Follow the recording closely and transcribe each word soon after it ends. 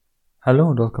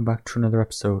Hello and welcome back to another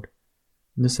episode.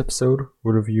 In this episode,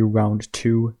 we'll review Round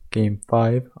 2, Game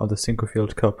 5 of the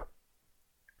Sinquefield Cup.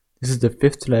 This is the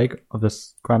fifth leg of the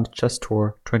Grand Chess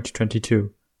Tour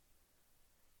 2022.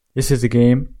 This is a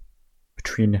game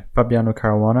between Fabiano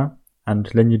Caruana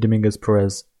and Lenia Dominguez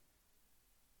Perez.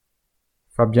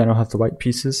 Fabiano has the white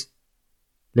pieces,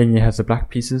 Lenia has the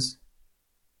black pieces.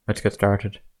 Let's get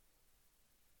started.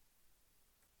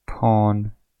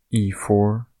 Pawn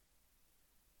e4,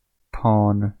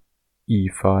 pawn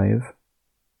e5,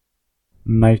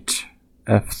 knight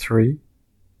f3,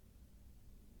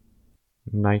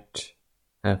 knight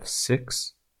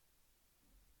f6,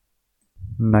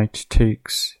 knight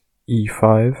takes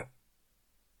e5,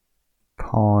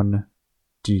 pawn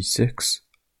d6,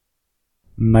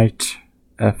 knight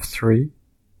f3,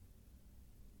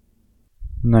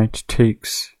 knight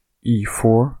takes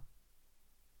e4,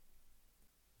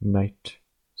 knight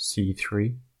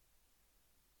c3,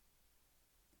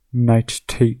 knight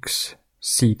takes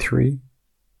c3,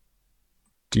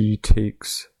 d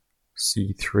takes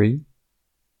c3,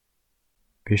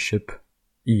 bishop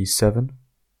e7,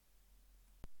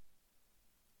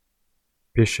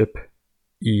 bishop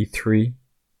e3,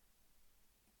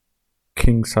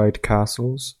 kingside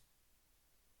castles,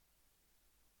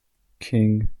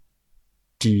 king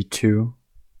d2,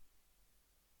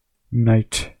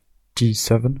 knight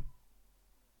d7,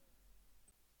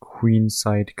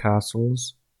 queenside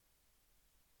castles,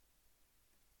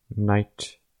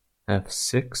 knight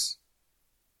f6,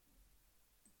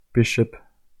 bishop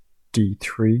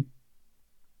d3,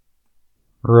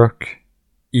 rook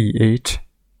e8,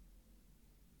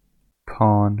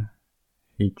 pawn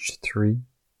h3,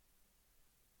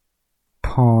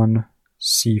 pawn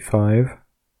c5,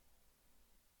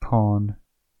 pawn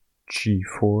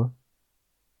g4,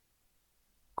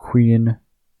 queen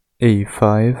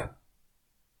a5,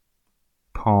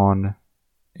 pawn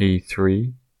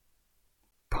a3,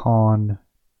 pawn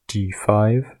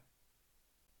d5,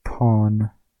 pawn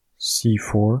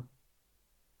c4,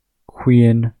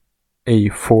 queen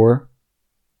a4,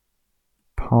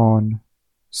 pawn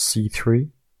c3,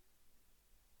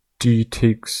 d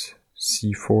takes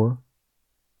c4,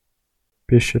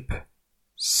 bishop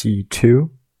c2,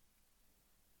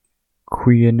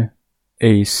 queen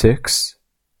a6,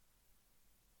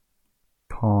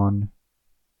 pawn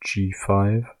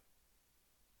g5,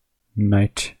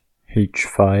 knight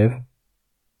h5,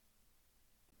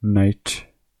 knight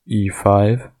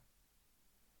e5,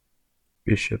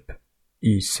 bishop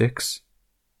e6,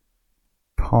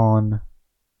 pawn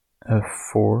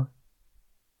f4,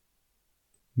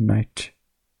 knight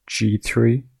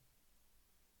g3,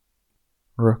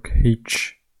 rook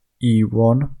h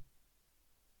e1,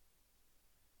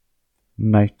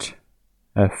 knight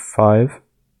f5,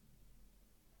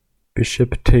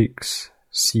 bishop takes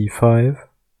c5,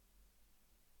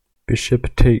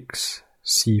 bishop takes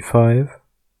c5,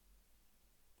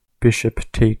 bishop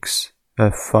takes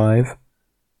f5,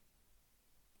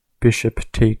 bishop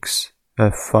takes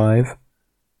f5,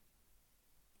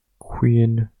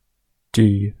 queen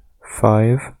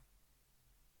d5,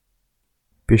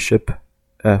 bishop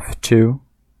f2,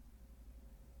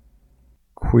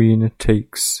 queen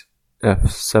takes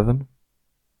f7,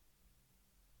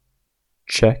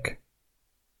 check,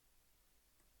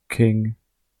 king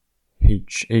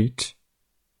h8,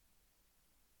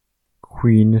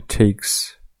 queen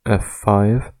takes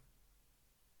f5,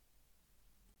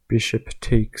 bishop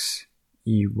takes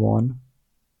e1,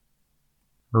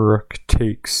 rook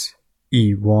takes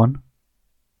e1,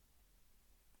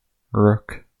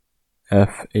 rook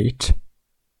f8,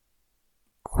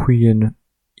 queen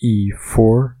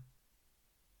e4,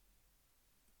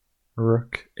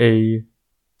 rook a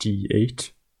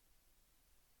d8,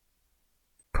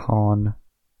 pawn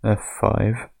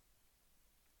f5,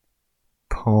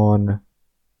 pawn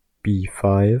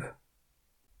b5,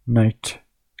 knight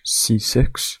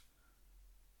c6,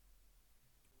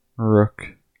 rook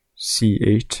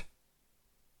c8,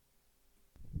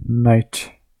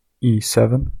 knight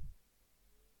e7,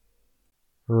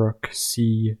 rook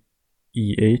c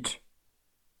e8,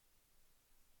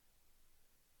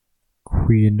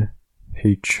 queen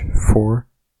h4,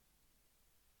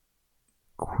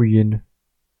 queen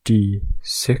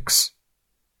d6,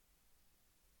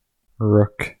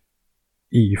 rook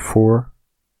e4,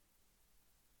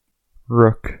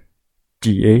 rook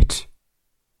d8,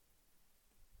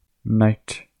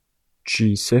 knight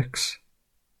g6,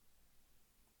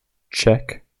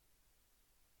 check,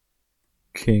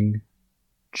 king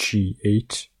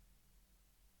g8,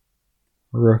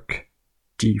 rook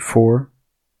d4,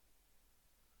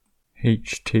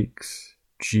 h takes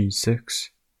g6,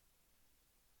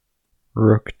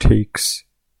 Rook takes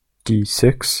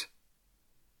d6.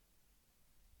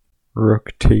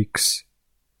 Rook takes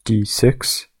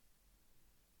d6.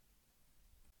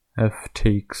 F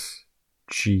takes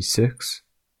g6.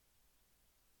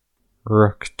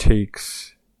 Rook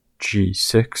takes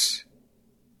g6.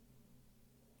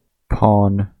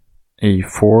 Pawn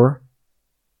a4.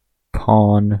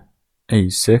 Pawn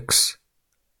a6.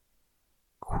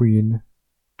 Queen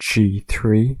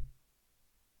g3.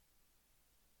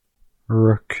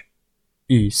 Rook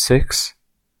e6.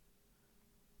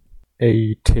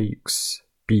 A takes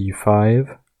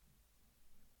b5.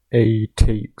 A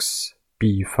takes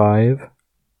b5.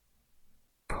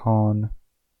 Pawn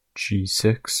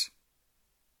g6.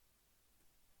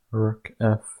 Rook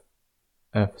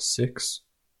f6.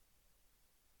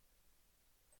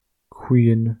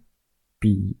 Queen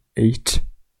b8.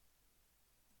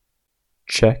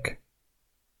 Check.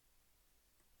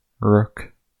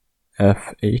 Rook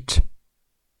f8.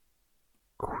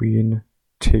 Queen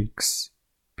takes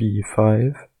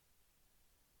b5.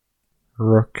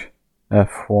 Rook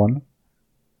f1.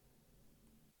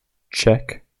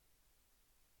 Check.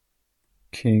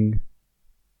 King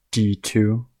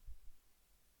d2.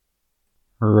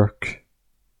 Rook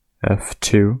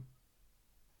f2.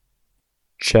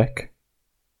 Check.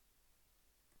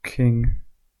 King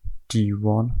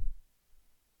d1.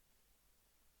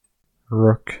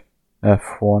 Rook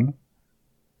f1.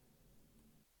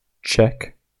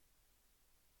 Check.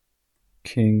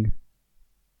 King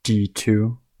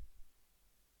d2.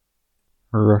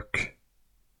 Rook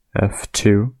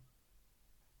f2.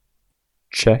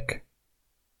 Check.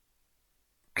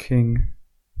 King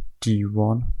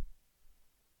d1.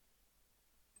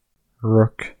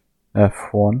 Rook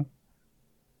f1.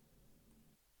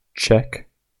 Check.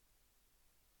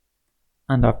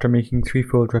 And after making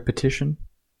threefold repetition,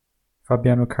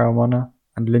 Fabiano Caruana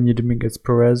and Lenia Dominguez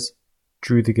Perez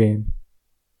drew the game.